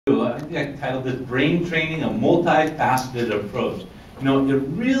I think I titled this Brain Training, a Multifaceted Approach. You know, it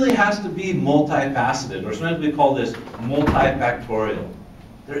really has to be multifaceted, or sometimes we call this multifactorial.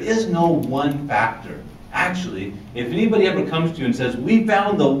 There is no one factor. Actually, if anybody ever comes to you and says, we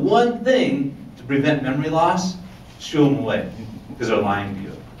found the one thing to prevent memory loss, shoo them away, because they're lying to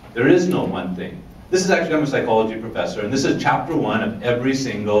you. There is no one thing. This is actually, I'm a psychology professor, and this is chapter 1 of every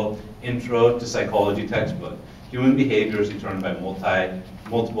single intro to psychology textbook. Human behavior is determined by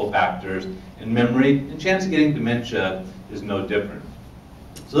multiple factors, and memory and chance of getting dementia is no different.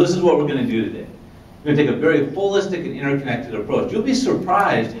 So this is what we're going to do today. We're going to take a very holistic and interconnected approach. You'll be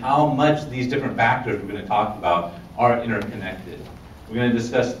surprised how much these different factors we're going to talk about are interconnected. We're going to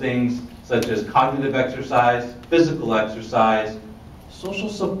discuss things such as cognitive exercise, physical exercise, social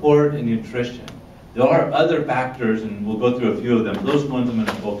support, and nutrition. There are other factors, and we'll go through a few of them. Those ones I'm going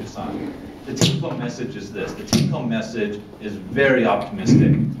to focus on. The take-home message is this. The take-home message is very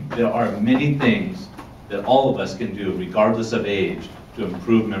optimistic. There are many things that all of us can do, regardless of age, to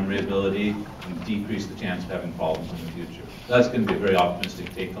improve memory ability and decrease the chance of having problems in the future. So that's going to be a very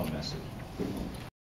optimistic take-home message.